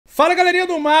Fala galerinha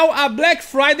do mal, a Black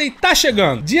Friday tá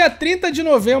chegando. Dia 30 de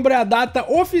novembro é a data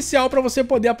oficial pra você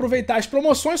poder aproveitar as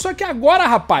promoções, só que agora,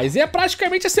 rapaz, é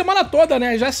praticamente a semana toda,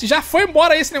 né? Já foi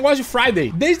embora esse negócio de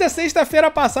Friday. Desde a sexta-feira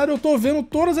passada eu tô vendo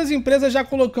todas as empresas já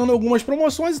colocando algumas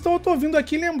promoções, então eu tô vindo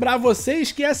aqui lembrar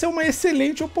vocês que essa é uma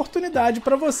excelente oportunidade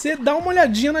pra você dar uma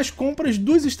olhadinha nas compras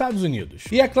dos Estados Unidos.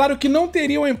 E é claro que não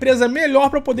teria uma empresa melhor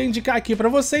pra poder indicar aqui pra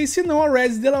vocês, senão a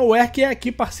ESDDI, que é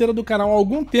aqui parceira do canal há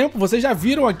algum tempo. Vocês já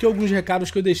viram aqui alguns recados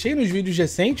que eu deixei nos vídeos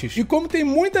recentes, e como tem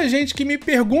muita gente que me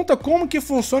pergunta como que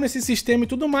funciona esse sistema e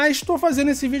tudo mais, estou fazendo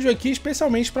esse vídeo aqui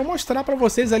especialmente para mostrar para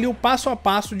vocês ali o passo a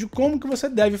passo de como que você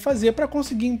deve fazer para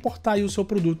conseguir importar aí o seu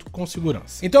produto com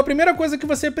segurança. Então a primeira coisa que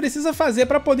você precisa fazer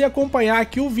para poder acompanhar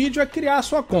aqui o vídeo é criar a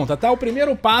sua conta, tá? O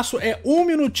primeiro passo é 1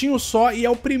 minutinho só e é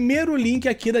o primeiro link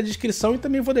aqui da descrição, e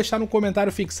também vou deixar no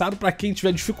comentário fixado para quem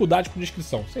tiver dificuldade com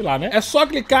descrição, sei lá, né? É só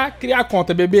clicar, criar a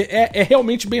conta, bebê. É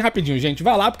realmente bem rapidinho, gente.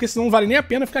 Vai lá, porque senão não vale nem a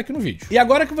pena ficar aqui no vídeo. E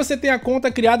agora que você tem a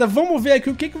conta criada, vamos ver aqui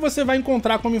o que você vai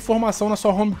encontrar como informação na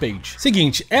sua homepage.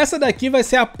 Seguinte, essa daqui vai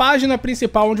ser a página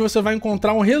principal onde você vai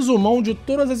encontrar um resumão de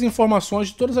todas as informações,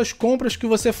 de todas as compras que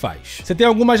você faz. Você tem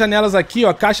algumas janelas aqui,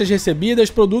 ó, caixas recebidas,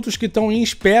 produtos que estão em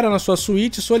espera na sua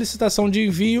suíte, solicitação de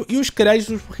envio e os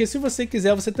créditos, porque se você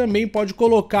quiser, você também pode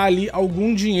colocar ali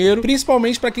algum dinheiro,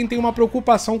 principalmente para quem tem uma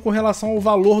preocupação com relação ao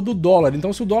valor do dólar.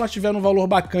 Então, se o dólar estiver num valor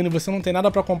bacana e você não tem nada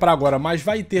para comprar agora, mas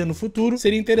vai ter no futuro,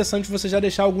 seria interessante você já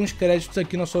deixar alguns créditos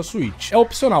aqui na sua suíte. É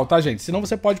opcional, tá, gente? Senão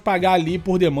você pode pagar ali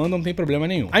por demanda, não tem problema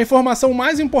nenhum. A informação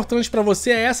mais importante para você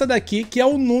é essa daqui, que é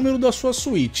o número da sua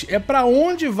suíte. É para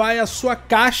onde vai a sua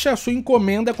caixa, a sua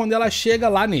encomenda quando ela chega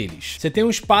lá neles. Você tem um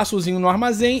espaçozinho no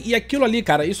armazém e aquilo ali,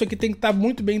 cara, isso aqui tem que estar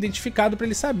muito bem identificado para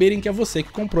eles saberem que é você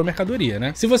que comprou a mercadoria,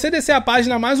 né? Se você descer a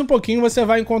página mais um pouquinho, você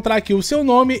vai encontrar aqui o seu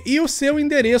nome e o seu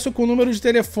endereço com o número de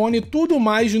telefone e tudo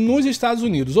mais nos Estados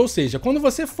Unidos. Ou seja, quando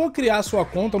você for criar a sua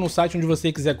conta no site onde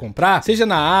você quiser comprar, seja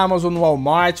na Amazon, no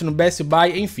Walmart, no Best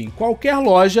Buy, enfim, qualquer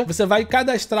loja, você vai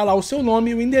cadastrar lá o seu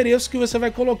nome e o endereço que você vai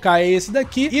colocar é esse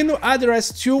daqui, e no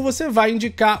Address To você vai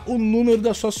indicar o número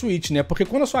da sua suíte, né? Porque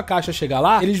quando a sua caixa chegar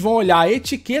lá, eles vão olhar a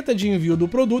etiqueta de envio do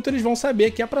produto, eles vão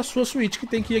saber que é para sua suíte que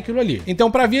tem que ir aquilo ali.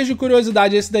 Então, para vias de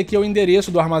curiosidade, esse daqui é o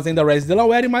endereço do armazém da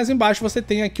ESDDI, e mais embaixo você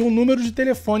tem aqui o número de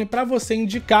telefone para você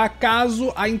indicar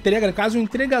caso o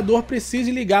entregador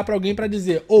precise ligar para alguém para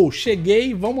dizer: ou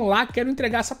cheguei, vamos lá, quero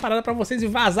entregar essa parada pra vocês e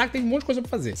vazar, que tem um monte de coisa pra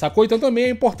fazer, sacou? Então também é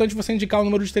importante você indicar o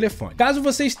número de telefone. Caso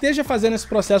você esteja fazendo esse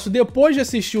processo depois de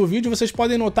assistir o vídeo, vocês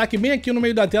podem notar que bem aqui no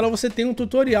meio da tela você tem um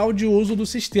tutorial de uso do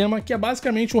sistema, que é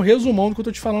basicamente um resumão do que eu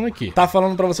tô te falando aqui. Tá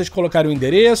falando pra vocês colocarem o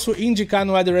endereço, indicar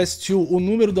no Address To o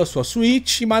número da sua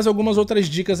suíte e mais algumas outras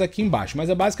dicas aqui embaixo, mas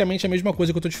é basicamente a mesma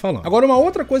coisa que eu tô te falando. Agora, uma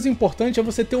outra coisa importante é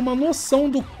você ter uma noção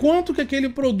do quanto que aquele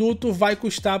produto vai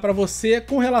custar pra você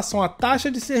com relação à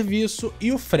taxa de serviço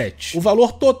e o frete. O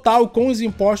valor total com os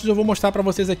impostos eu vou mostrar para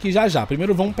vocês aqui já já.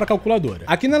 Primeiro vamos para a calculadora.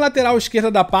 Aqui na lateral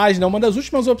esquerda da página, uma das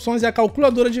últimas opções é a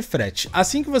calculadora de frete.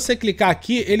 Assim que você clicar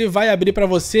aqui, ele vai abrir para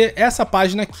você essa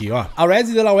página aqui, ó. A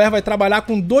ESDDI vai trabalhar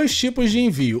com dois tipos de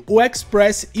envio, o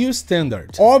Express e o Standard.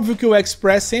 Óbvio que o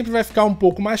Express sempre vai ficar um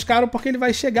pouco mais caro porque ele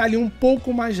vai chegar ali um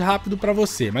pouco mais rápido para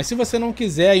você. Mas se você não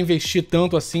quiser investir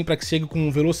tanto assim para que chegue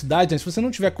com velocidade, né? Se você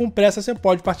não tiver com pressa, você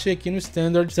pode partir aqui no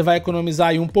Standard. Você vai economizar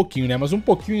aí um pouquinho, né? Mas um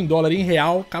pouquinho em dólar e em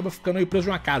real acaba ficando aí preso de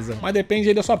uma casa. Mas depende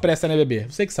aí da sua pressa, né, bebê?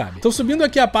 Você que sabe. Então, subindo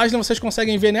aqui a página, vocês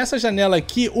conseguem ver nessa janela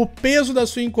aqui o peso da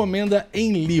sua encomenda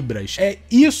em libras. É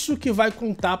isso que vai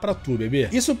contar pra tu, bebê.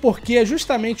 Isso porque é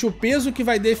justamente o peso que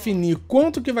vai definir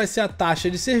quanto que vai ser a taxa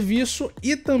de serviço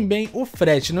e também o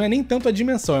frete. Não é nem tanto a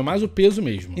dimensão, é mais o peso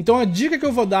mesmo. Então, a dica que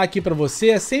eu vou dar aqui pra você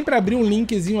é sempre abrir um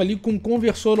linkzinho ali com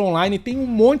conversor online. Tem um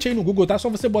monte aí no Google, tá? Só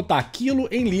você botar quilo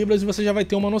em libras e você já vai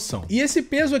ter uma noção. E esse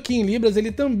peso aqui em libras,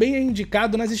 ele também é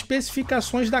indicado nas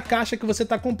especificações da caixa que você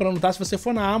está comprando, tá? Se você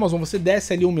for na Amazon, você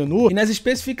desce ali o menu e nas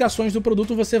especificações do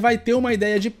produto você vai ter uma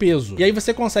ideia de peso. E aí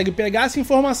você consegue pegar essa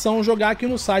informação, jogar aqui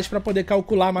no site para poder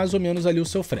calcular mais ou menos ali o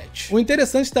seu frete. O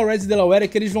interessante da ESDDI é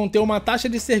que eles vão ter uma taxa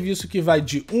de serviço que vai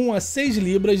de 1 a 6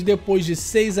 libras, depois de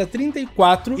 6 a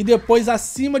 34 e depois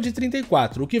acima de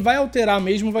 34. O que vai alterar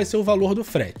mesmo vai ser o valor do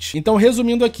frete. Então,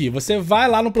 resumindo aqui, você vai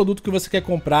lá no produto que você quer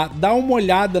comprar, dá uma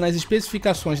olhada nas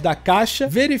especificações da caixa,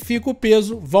 verifica o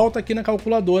peso, volta aqui na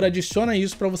calculadora, adiciona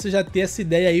isso para você já ter essa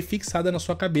ideia aí fixada na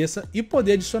sua cabeça e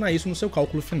poder adicionar isso no seu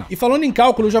cálculo final. E falando em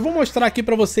cálculo, eu já vou mostrar aqui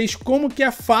para vocês como que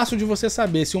é fácil de você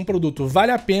saber se um produto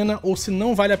vale a pena ou se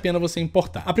não vale a pena você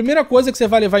importar. A primeira coisa que você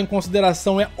vai levar em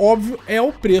consideração, é óbvio, é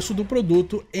o preço do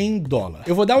produto em dólar.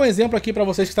 Eu vou dar um exemplo aqui para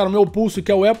vocês que está no meu pulso,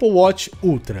 que é o Apple Watch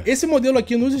Ultra. Esse modelo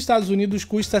aqui nos Estados Unidos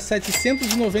custa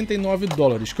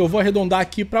 $799, que eu vou arredondar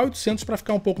aqui para 800 para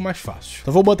ficar um pouco mais mais fácil.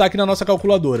 Então vou botar aqui na nossa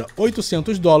calculadora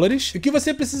 800 dólares. E o que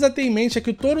você precisa ter em mente é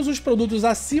que todos os produtos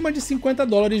acima de 50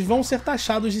 dólares vão ser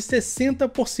taxados de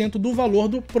 60% do valor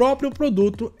do próprio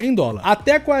produto em dólar.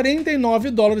 Até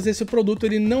 49 dólares esse produto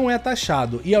ele não é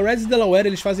taxado. E a Red Delaware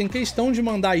eles fazem questão de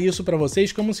mandar isso para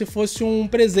vocês como se fosse um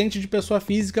presente de pessoa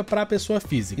física para pessoa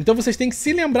física. Então vocês têm que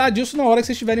se lembrar disso na hora que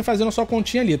vocês estiverem fazendo a sua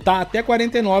continha ali, tá? Até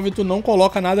 49 tu não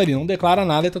coloca nada ali, não declara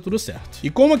nada e tá tudo certo. E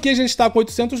como aqui a gente tá com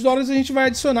 800 dólares, a gente vai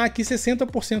adicionar aqui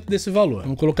 60% desse valor.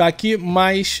 Vamos colocar aqui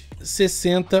mais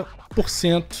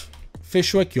 60%.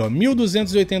 Fechou aqui, ó,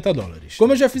 1.280 dólares.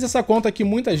 Como eu já fiz essa conta aqui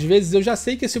muitas vezes, eu já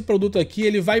sei que esse produto aqui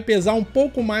ele vai pesar um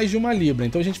pouco mais de 1 libra.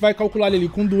 Então a gente vai calcular ele ali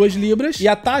com 2 libras e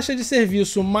a taxa de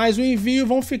serviço mais o envio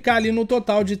vão ficar ali no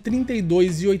total de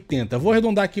 32,80. Vou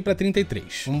arredondar aqui para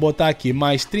 33. Vamos botar aqui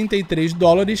mais 33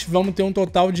 dólares, vamos ter um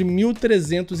total de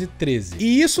 1.313.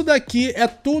 E isso daqui é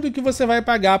tudo que você vai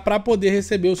pagar para poder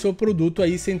receber o seu produto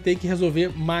aí sem ter que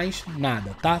resolver mais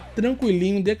nada, tá?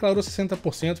 Tranquilinho, declarou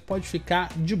 60%, pode ficar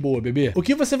de boa, bebê. O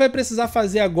que você vai precisar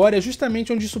fazer agora é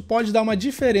justamente onde isso pode dar uma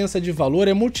diferença de valor,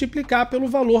 é multiplicar pelo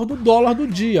valor do dólar do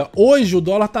dia. Hoje o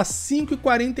dólar tá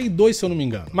 5,42, se eu não me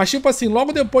engano. Mas tipo assim,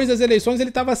 logo depois das eleições ele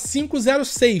tava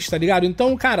 5,06, tá ligado?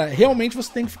 Então, cara, realmente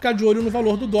você tem que ficar de olho no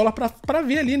valor do dólar pra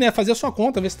ver ali, né? Fazer a sua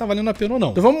conta, ver se tá valendo a pena ou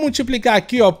não. Então vamos multiplicar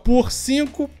aqui, ó, por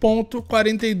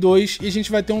 5,42 e a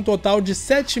gente vai ter um total de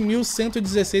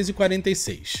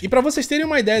 7.116,46. E pra vocês terem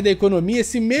uma ideia da economia,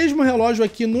 esse mesmo relógio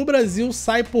aqui no Brasil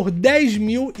sai por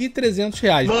 10.300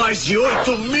 reais. Mais de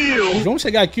 8 mil! Vamos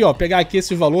chegar aqui, ó, pegar aqui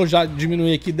esse valor, já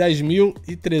diminuir aqui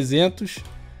 10.300.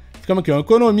 Ficamos aqui, ó, uma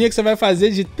economia que você vai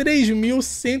fazer de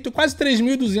 3.100, quase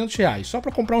 3.200 reais, só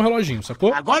pra comprar um reloginho,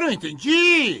 sacou? Agora eu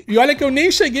entendi! E olha que eu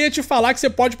nem cheguei a te falar que você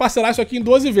pode parcelar isso aqui em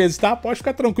 12 vezes, tá? Pode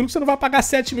ficar tranquilo que você não vai pagar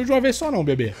 7 mil de uma vez só não,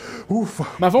 bebê. Ufa!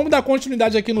 Mas vamos dar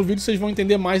continuidade aqui no vídeo, vocês vão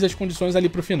entender mais das condições ali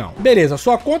pro final. Beleza,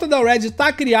 sua conta da Red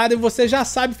tá criada e você já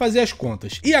sabe fazer as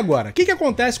contas. E agora, o que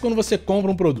acontece quando você compra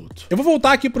um produto? Eu vou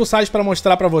voltar aqui pro site pra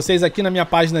mostrar pra vocês aqui na minha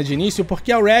página de início,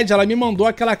 porque a Red, ela me mandou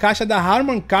aquela caixa da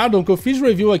Harman Kardon que eu fiz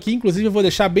review aqui, inclusive eu vou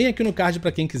deixar bem aqui no card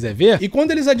pra quem quiser ver. E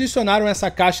quando eles adicionaram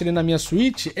essa caixa ali na minha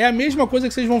suíte, é a mesma coisa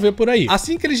que vocês vão ver por aí.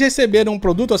 Assim que eles receberam um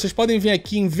produto, ó, vocês podem vir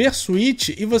aqui em ver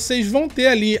suíte e vocês vão ter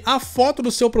ali a foto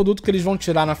do seu produto que eles vão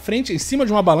tirar na frente, em cima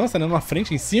de uma balança, né, na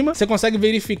frente, em cima. Você consegue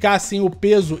verificar assim o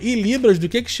peso e libras do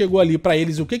que chegou ali pra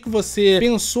eles, o que você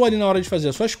pensou ali na hora de fazer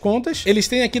as suas contas. Eles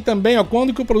têm aqui também, ó,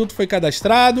 quando que o produto foi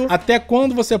cadastrado, até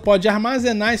quando você pode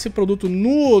armazenar esse produto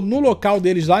no local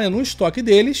deles lá, né, no estoque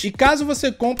deles. E caso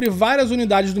você compre várias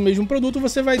unidades do mesmo produto,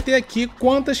 você vai ter aqui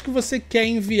quantas que você quer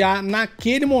enviar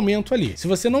naquele momento ali. Se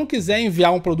você não quiser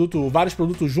enviar um produto, vários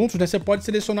produtos juntos, né, você pode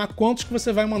selecionar quantos que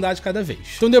você vai mandar de cada vez.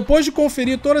 Então depois de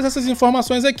conferir todas essas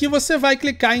informações aqui, você vai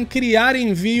clicar em criar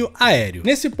envio aéreo.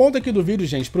 Nesse ponto aqui do vídeo,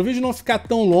 gente, para o vídeo não ficar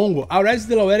tão longo, a Red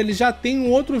Delaware ele já tem um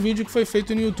outro vídeo que foi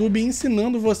feito no YouTube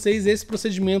ensinando vocês esse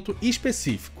procedimento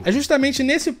específico. É justamente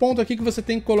nesse ponto aqui que você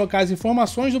tem que colocar as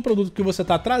informações do produto que você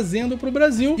está trazendo para o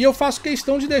Brasil e eu faço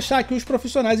questão de deixar aqui os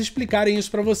profissionais explicarem isso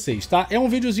pra vocês, tá? É um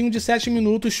videozinho de 7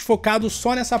 minutos focado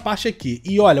só nessa parte aqui.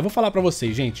 E olha, eu vou falar pra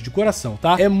vocês, gente, de coração,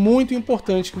 tá? É muito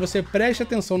importante que você preste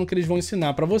atenção no que eles vão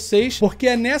ensinar pra vocês, porque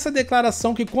é nessa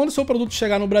declaração que quando o seu produto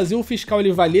chegar no Brasil, o fiscal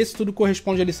ele vai ler se tudo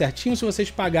corresponde ali certinho, se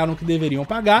vocês pagaram o que deveriam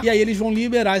pagar, e aí eles vão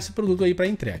liberar esse produto aí pra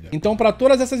entrega. Então, pra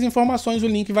todas essas informações, o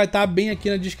link vai estar bem aqui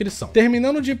na descrição.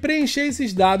 Terminando de preencher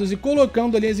esses dados e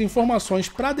colocando ali as informações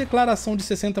pra declaração de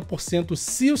 60%,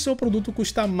 se o seu produto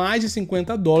custar mais de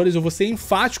 50 dólares, eu vou ser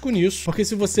enfático nisso, porque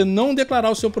se você não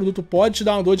declarar o seu produto, pode te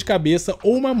dar uma dor de cabeça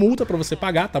ou uma multa pra você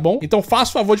pagar, tá bom? Então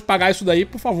faça o favor de pagar isso daí,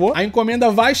 por favor. A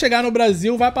encomenda vai chegar no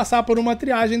Brasil, vai passar por uma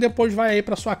triagem, depois vai aí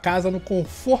pra sua casa no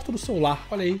conforto do seu lar.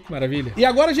 Olha aí, que maravilha. E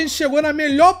agora a gente chegou na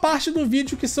melhor parte do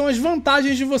vídeo, que são as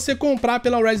vantagens de você comprar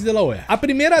pela Red Delaware. A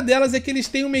primeira delas é que eles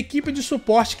têm uma equipe de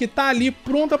suporte que tá ali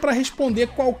pronta pra responder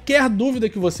qualquer dúvida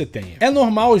que você tenha. É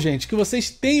normal, gente, que vocês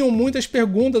tenham muitas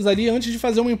perguntas ali antes de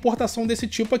fazer uma importação desse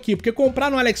tipo aqui, porque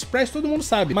comprar no AliExpress todo mundo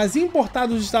sabe, mas importar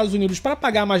dos Estados Unidos para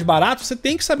pagar mais barato, você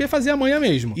tem que saber fazer amanhã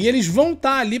mesmo. E eles vão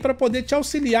estar ali para poder te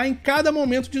auxiliar em cada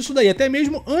momento disso daí, até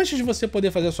mesmo antes de você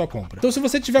poder fazer a sua compra. Então se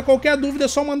você tiver qualquer dúvida, é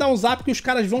só mandar um zap que os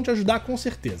caras vão te ajudar com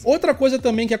certeza. Outra coisa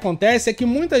também que acontece é que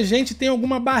muita gente tem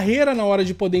alguma barreira na hora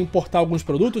de poder importar alguns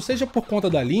produtos, seja por conta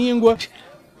da língua,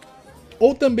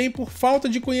 ou também por falta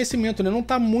de conhecimento, né? Não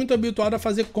tá muito habituado a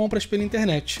fazer compras pela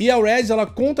internet. E a Red, ela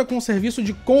conta com um serviço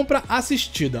de compra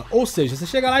assistida, ou seja, você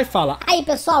chega lá e fala: aí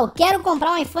pessoal, quero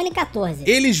comprar um iPhone 14.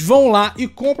 Eles vão lá e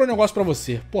compram o negócio pra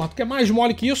você. Porra, tu quer mais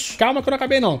mole que isso? Calma que eu não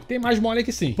acabei não, tem mais mole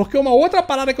aqui sim. Porque uma outra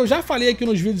parada que eu já falei aqui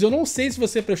nos vídeos, eu não sei se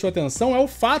você prestou atenção, é o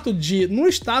fato de, no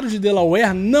estado de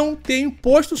Delaware, não ter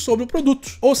imposto sobre o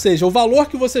produto. Ou seja, o valor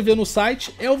que você vê no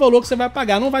site é o valor que você vai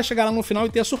pagar. Não vai chegar lá no final e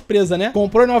ter a surpresa, né?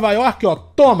 Comprou em Nova York, ó,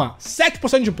 toma,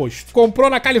 7% de imposto. Comprou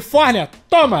na Califórnia,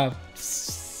 toma,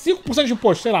 5% de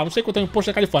imposto, sei lá, não sei quanto é o imposto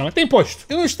da Califórnia, mas tem imposto.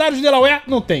 E no estado de Delaware,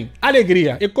 não tem.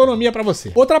 Alegria, economia pra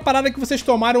você. Outra parada que vocês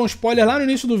tomaram um spoiler lá no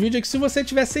início do vídeo é que se você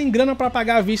tiver sem grana pra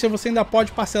pagar à vista, você ainda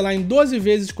pode parcelar em 12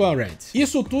 vezes com a Red.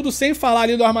 Isso tudo sem falar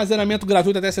ali do armazenamento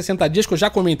gratuito até 60 dias, que eu já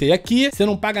comentei aqui. Você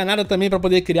não paga nada também pra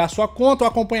poder criar sua conta, o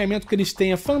acompanhamento que eles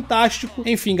têm é fantástico.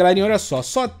 Enfim, galerinha, olha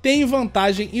só tem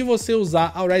vantagem em você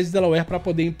usar a Red Delaware pra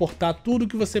poder importar tudo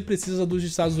que você precisa dos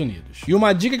Estados Unidos. E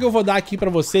uma dica que eu vou dar aqui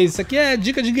pra vocês, isso aqui é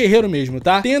dica de guerreiro mesmo,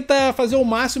 tá? Tenta fazer o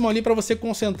máximo ali pra você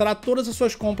concentrar todas as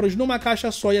suas compras numa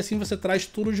caixa só e assim você traz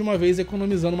tudo de uma vez,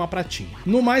 economizando uma pratinha.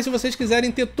 No mais, se vocês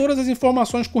quiserem ter todas as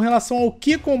informações com relação ao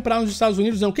que comprar nos Estados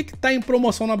Unidos, o que tá em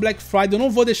promoção na Black Friday, eu não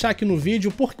vou deixar aqui no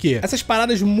vídeo, porque essas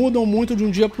paradas mudam muito de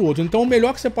um dia pro outro. Então o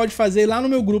melhor que você pode fazer é ir lá no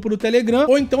meu grupo do Telegram,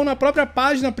 ou então na própria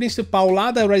página principal lá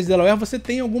da Red Delaware, você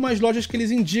tem algumas lojas que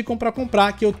eles indicam pra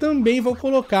comprar, que eu também vou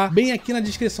colocar bem aqui na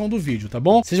descrição do vídeo, tá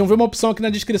bom? Vocês vão ver uma opção aqui na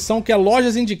descrição que é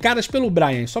lojas indicadas pelo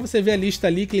Brian. Só você ver a lista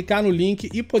ali, clicar no link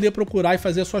e poder procurar e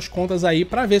fazer suas contas aí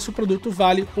pra ver se o produto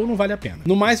vale ou não vale a pena.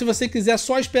 No mais, se você quiser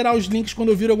só esperar os links quando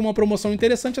eu vir alguma promoção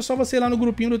interessante, é só você ir lá no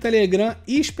grupinho do Telegram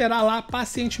e esperar lá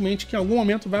pacientemente que em algum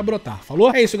momento vai brotar.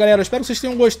 Falou? É isso, galera. Eu espero que vocês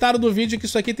tenham gostado do vídeo, que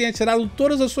isso aqui tenha tirado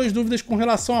todas as suas dúvidas com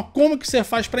relação a como que você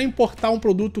faz pra importar um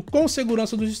produto com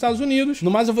segurança dos Estados Unidos. No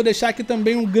mais, eu vou deixar aqui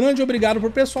também um grande obrigado pro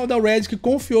pessoal da Red que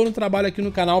confiou no trabalho aqui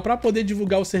no canal pra poder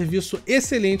divulgar o serviço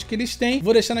excelente que eles têm.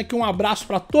 Vou deixando aqui um abraço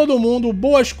pra todo mundo,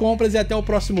 boas compras e até o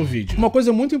próximo vídeo. Uma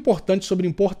coisa muito importante sobre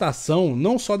importação,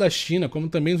 não só da China, como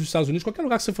também dos Estados Unidos, qualquer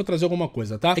lugar que você for trazer alguma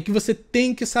coisa, tá? É que você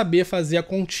tem que saber fazer a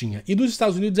continha. E dos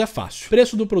Estados Unidos é fácil.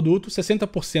 Preço do produto,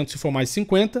 60% se for mais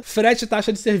 50%, frete e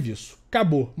taxa de serviço.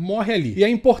 Acabou, morre ali. E é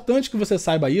importante que você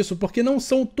saiba isso, porque não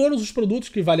são todos os produtos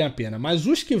que valem a pena, mas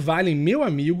os que valem, meu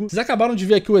amigo, vocês acabaram de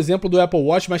ver aqui o exemplo do Apple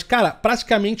Watch, mas cara,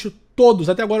 praticamente todos,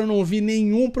 até agora eu não vi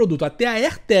nenhum produto, até a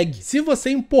AirTag. Se você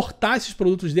importar esses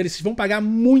produtos deles, vocês vão pagar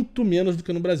muito menos do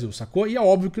que no Brasil, sacou? E é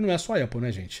óbvio que não é só a Apple,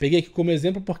 né, gente? Peguei aqui como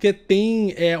exemplo porque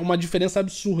tem uma diferença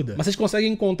absurda. Mas vocês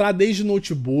conseguem encontrar desde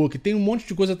notebook, tem um monte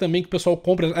de coisa também que o pessoal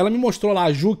compra. Ela me mostrou lá,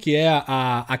 a Ju, que é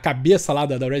a cabeça lá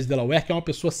da Red Delaware, que é uma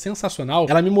pessoa sensacional,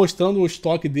 ela me mostrando o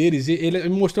estoque deles, e ele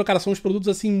me mostrou, cara, são uns produtos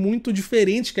assim muito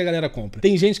diferentes que a galera compra.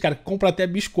 Tem gente, cara, que compra até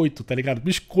biscoito, tá ligado?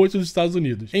 Biscoito dos Estados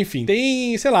Unidos. Enfim,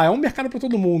 tem, sei lá, é um mercado pra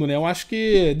todo mundo, né? Eu acho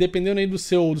que dependendo aí do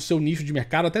seu nicho de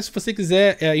mercado, até se você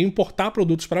quiser importar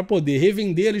produtos para poder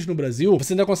revender eles no Brasil,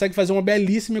 você ainda consegue fazer uma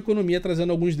belíssima economia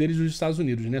trazendo alguns deles dos Estados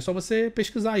Unidos, né? É só você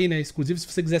pesquisar aí, né? Inclusive, se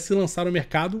você quiser se lançar no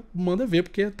mercado, manda ver,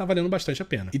 porque tá valendo bastante a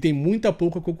pena. E tem muita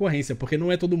pouca concorrência, porque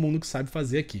não é todo mundo que sabe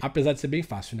fazer aqui, apesar de ser bem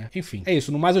fácil, né? Enfim, é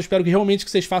isso. No mais, eu espero que realmente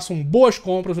que vocês façam boas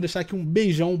compras. Vou deixar aqui um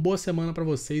beijão, boa semana para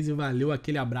vocês e valeu,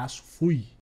 aquele abraço, fui!